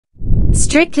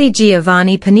Strictly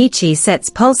Giovanni Panici sets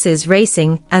pulses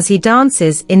racing as he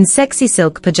dances in sexy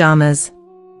silk pajamas.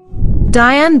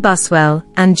 Diane Buswell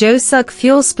and Joe Sugg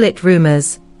fuel split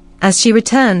rumors as she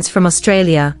returns from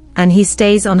Australia and he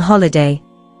stays on holiday.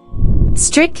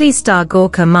 Strictly star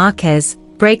Gorka Marquez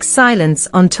breaks silence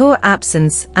on tour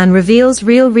absence and reveals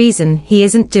real reason he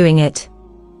isn't doing it.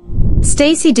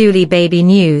 Stacey Dooley baby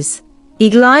news.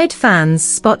 Eagle-eyed fans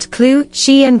spot clue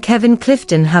she and Kevin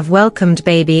Clifton have welcomed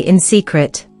baby in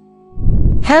secret.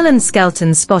 Helen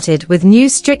Skelton spotted with new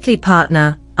Strictly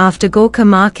partner after Gorka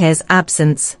Marquez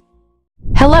absence.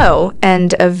 Hello,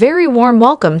 and a very warm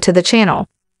welcome to the channel.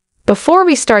 Before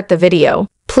we start the video,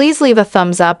 please leave a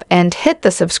thumbs up and hit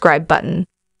the subscribe button.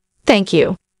 Thank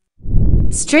you.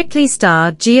 Strictly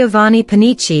star Giovanni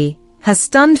Panici has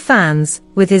stunned fans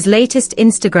with his latest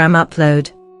Instagram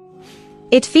upload.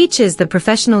 It features the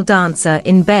professional dancer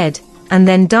in bed and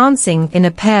then dancing in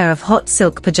a pair of hot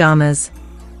silk pajamas.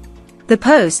 The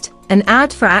post, an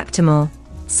ad for Actimel,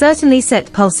 certainly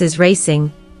set pulses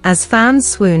racing as fans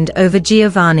swooned over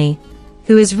Giovanni,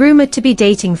 who is rumored to be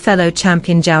dating fellow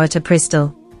champion Joeta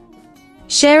Pristel.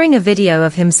 Sharing a video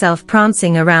of himself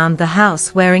prancing around the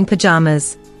house wearing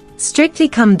pajamas, Strictly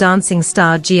Come Dancing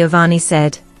star Giovanni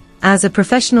said, "As a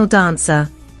professional dancer,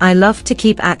 I love to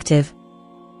keep active.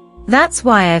 That's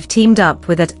why I've teamed up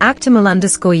with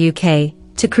 @Actimel_UK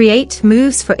to create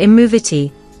moves for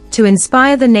Immovity, to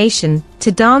inspire the nation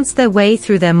to dance their way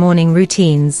through their morning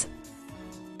routines.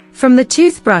 From the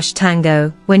toothbrush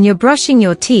tango when you're brushing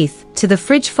your teeth to the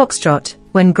fridge foxtrot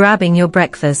when grabbing your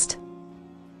breakfast.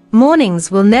 Mornings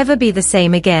will never be the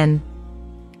same again."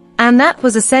 And that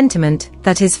was a sentiment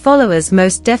that his followers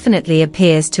most definitely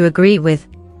appears to agree with.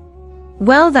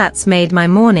 "Well, that's made my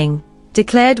morning,"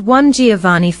 declared one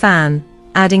Giovanni fan,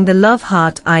 adding the love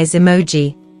heart eyes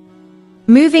emoji.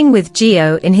 "Moving with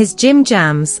Gio in his gym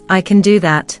jams, I can do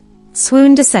that,"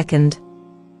 swooned a second.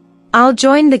 "I'll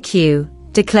join the queue,"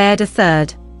 declared a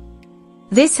third.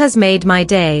 "This has made my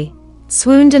day,"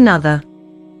 swooned another.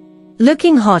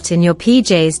 "Looking hot in your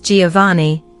PJs,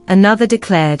 Giovanni," another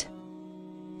declared.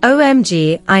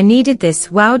 "OMG, I needed this,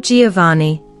 wow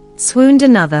Giovanni," swooned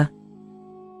another.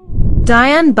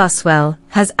 Diane Buswell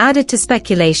has added to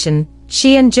speculation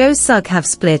she and Joe Sugg have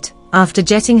split after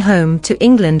jetting home to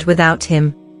England without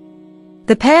him.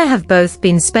 The pair have both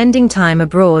been spending time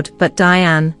abroad, but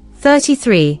Diane,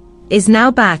 33, is now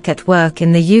back at work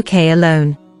in the UK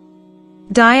alone.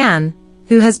 Diane,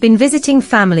 who has been visiting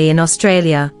family in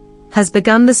Australia, has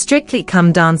begun the Strictly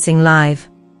Come Dancing live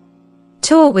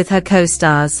tour with her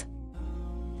co-stars.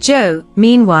 Joe,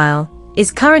 meanwhile, is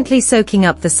currently soaking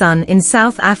up the sun in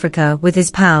South Africa with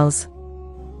his pals.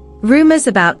 Rumors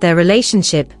about their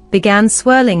relationship began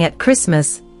swirling at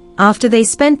Christmas, after they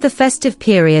spent the festive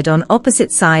period on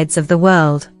opposite sides of the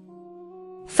world.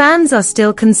 Fans are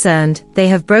still concerned they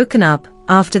have broken up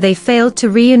after they failed to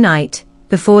reunite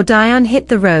before Diane hit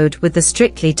the road with the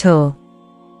Strictly tour.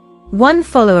 One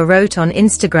follower wrote on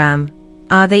Instagram,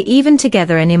 "Are they even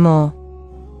together anymore?"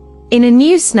 In a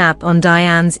new snap on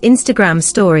Diane's Instagram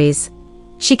stories,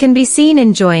 she can be seen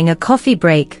enjoying a coffee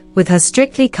break with her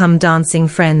Strictly Come Dancing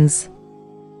friends.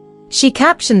 She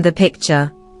captioned the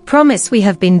picture, "Promise we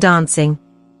have been dancing."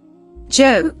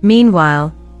 Joe,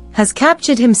 meanwhile, has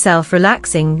captured himself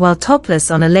relaxing while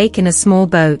topless on a lake in a small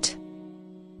boat.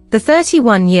 The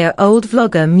 31-year-old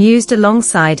vlogger mused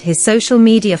alongside his social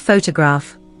media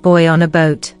photograph, "Boy on a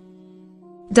boat."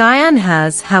 Diane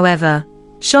has, however,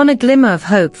 shone a glimmer of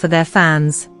hope for their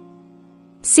fans.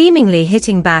 Seemingly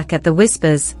hitting back at the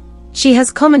whispers, she has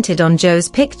commented on Joe's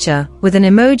picture with an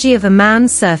emoji of a man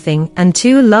surfing and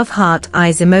two love heart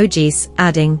eyes emojis,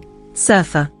 adding,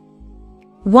 "Surfer."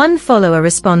 One follower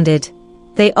responded,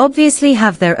 "They obviously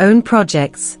have their own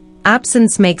projects,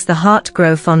 absence makes the heart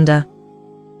grow fonder."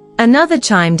 Another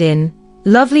chimed in,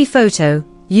 "Lovely photo,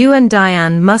 you and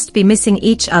Diane must be missing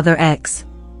each other X."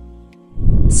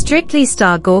 Strictly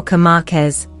star Gorka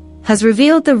Marquez has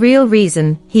revealed the real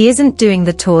reason he isn't doing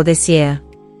the tour this year.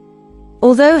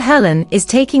 Although Helen is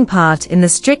taking part in the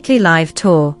Strictly Live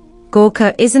tour,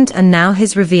 Gorka isn't, and now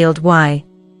has revealed why.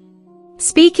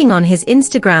 Speaking on his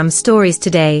Instagram stories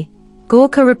today,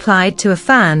 Gorka replied to a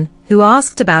fan who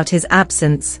asked about his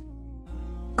absence.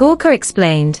 Gorka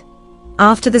explained,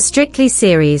 "After the Strictly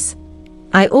series,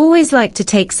 I always like to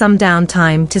take some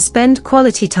downtime to spend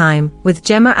quality time with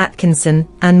Gemma Atkinson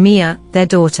and Mia, their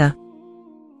daughter.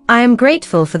 I am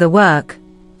grateful for the work,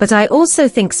 but I also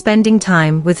think spending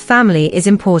time with family is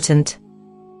important."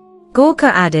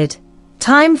 Gorka added,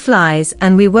 "Time flies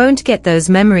and we won't get those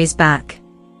memories back."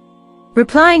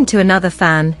 Replying to another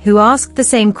fan who asked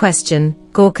the same question,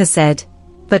 Gorka said,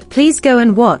 "But please go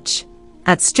and watch,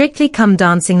 at Strictly Come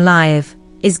Dancing Live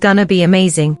is gonna be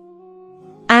amazing.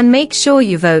 And make sure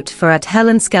you vote for at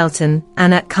Helen Skelton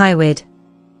and at Kywid.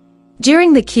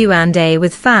 During the Q&A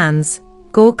with fans,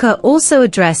 Gorka also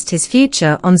addressed his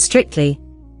future on Strictly.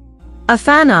 A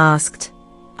fan asked,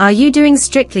 "Are you doing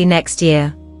Strictly next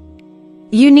year?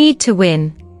 You need to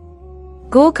win."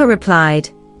 Gorka replied,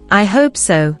 "I hope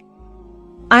so.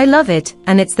 I love it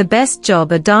and it's the best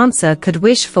job a dancer could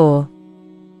wish for.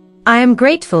 I am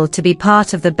grateful to be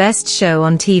part of the best show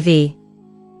on TV."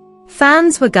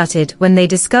 Fans were gutted when they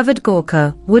discovered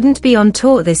Gorka wouldn't be on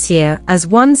tour this year, as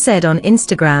one said on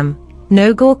Instagram,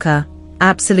 "No Gorka,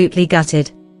 absolutely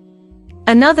gutted."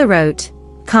 Another wrote,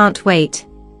 "Can't wait.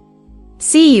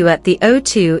 See you at the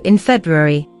O2 in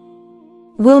February.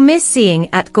 We'll miss seeing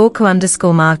at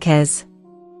Gorka_Marquez."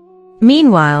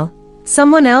 Meanwhile,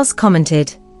 someone else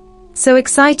commented, "So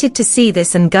excited to see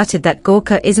this and gutted that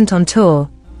Gorka isn't on tour,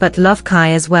 but love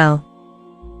Kai as well."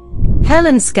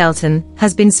 Helen Skelton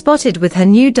has been spotted with her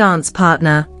new dance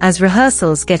partner as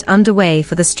rehearsals get underway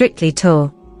for the Strictly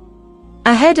tour.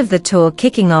 Ahead of the tour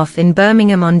kicking off in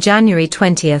Birmingham on January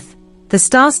 20th, the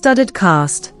star-studded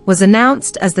cast was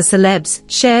announced as the celebs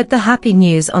shared the happy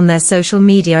news on their social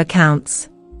media accounts.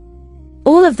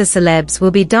 All of the celebs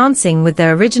will be dancing with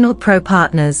their original pro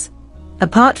partners,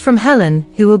 apart from Helen,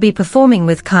 who will be performing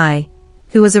with Kai,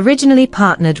 who was originally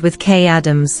partnered with Kay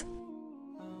Adams.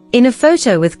 In a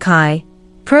photo with Kai,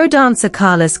 pro dancer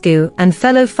Carlos Gu and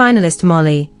fellow finalist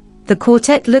Molly, the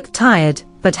quartet looked tired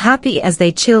but happy as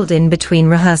they chilled in between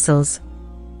rehearsals.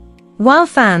 While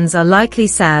fans are likely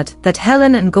sad that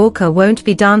Helen and Gorka won't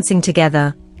be dancing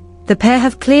together, the pair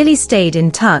have clearly stayed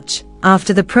in touch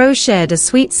after the pro shared a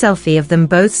sweet selfie of them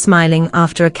both smiling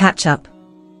after a catch-up.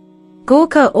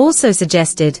 Gorka also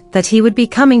suggested that he would be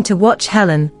coming to watch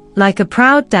Helen, like a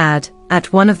proud dad,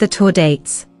 at one of the tour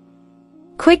dates.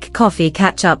 "Quick coffee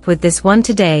catch-up with this one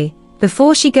today,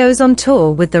 before she goes on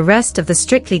tour with the rest of the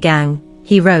Strictly gang,"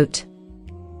 he wrote.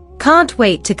 "Can't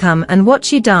wait to come and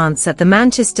watch you dance at the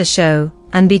Manchester show,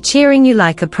 and be cheering you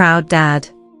like a proud dad.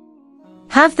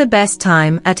 Have the best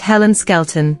time at Helen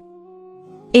Skelton."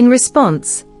 In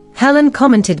response, Helen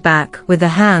commented back with the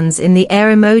hands in the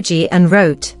air emoji and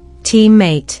wrote,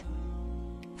 "Teammate."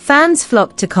 Fans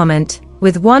flocked to comment,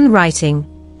 with one writing,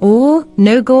 "Oh,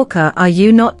 no Gorka, are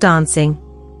you not dancing?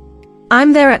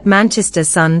 I'm there at Manchester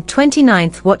Sun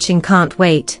 29th watching, can't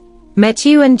wait. Met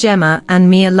you and Gemma and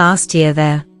Mia last year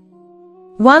there."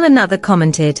 While another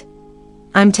commented,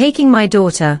 "I'm taking my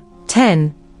daughter,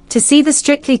 10, to see the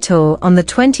Strictly tour on the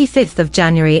 25th of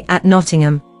January at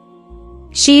Nottingham.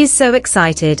 She is so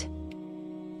excited."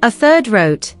 A third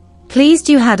wrote, "Pleased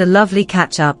you had a lovely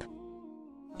catch-up.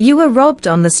 You were robbed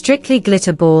on the Strictly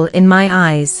glitter ball in my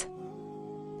eyes.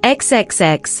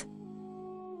 XXX."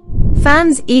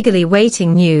 Fans eagerly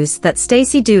waiting news that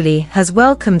Stacey Dooley has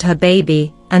welcomed her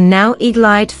baby, and now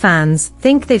eagle-eyed fans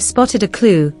think they've spotted a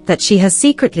clue that she has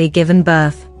secretly given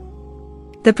birth.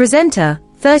 The presenter,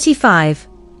 35,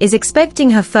 is expecting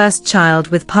her first child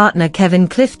with partner Kevin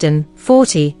Clifton,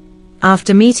 40,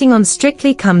 after meeting on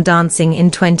Strictly Come Dancing in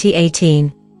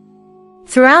 2018.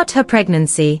 Throughout her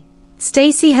pregnancy,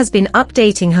 Stacey has been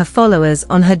updating her followers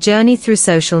on her journey through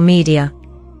social media.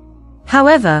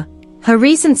 However, her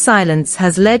recent silence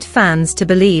has led fans to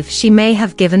believe she may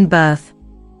have given birth.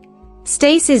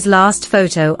 Stacey's last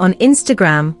photo on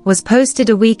Instagram was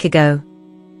posted a week ago.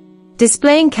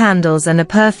 Displaying candles and a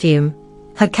perfume,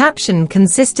 her caption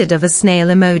consisted of a snail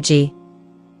emoji.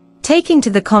 Taking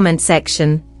to the comment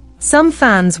section, some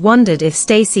fans wondered if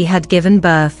Stacey had given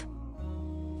birth.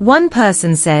 One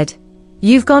person said,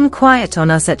 "You've gone quiet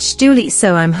on us at Stuli,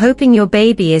 so I'm hoping your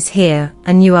baby is here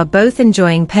and you are both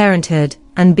enjoying parenthood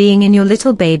and being in your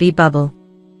little baby bubble."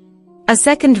 A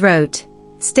second wrote,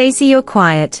 "Stacey, you're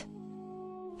quiet.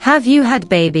 Have you had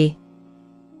baby?"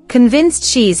 "Convinced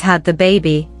she's had the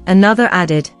baby," another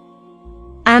added.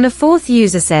 And a fourth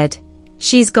user said,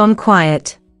 "She's gone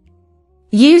quiet."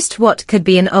 Used what could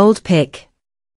be an old pic.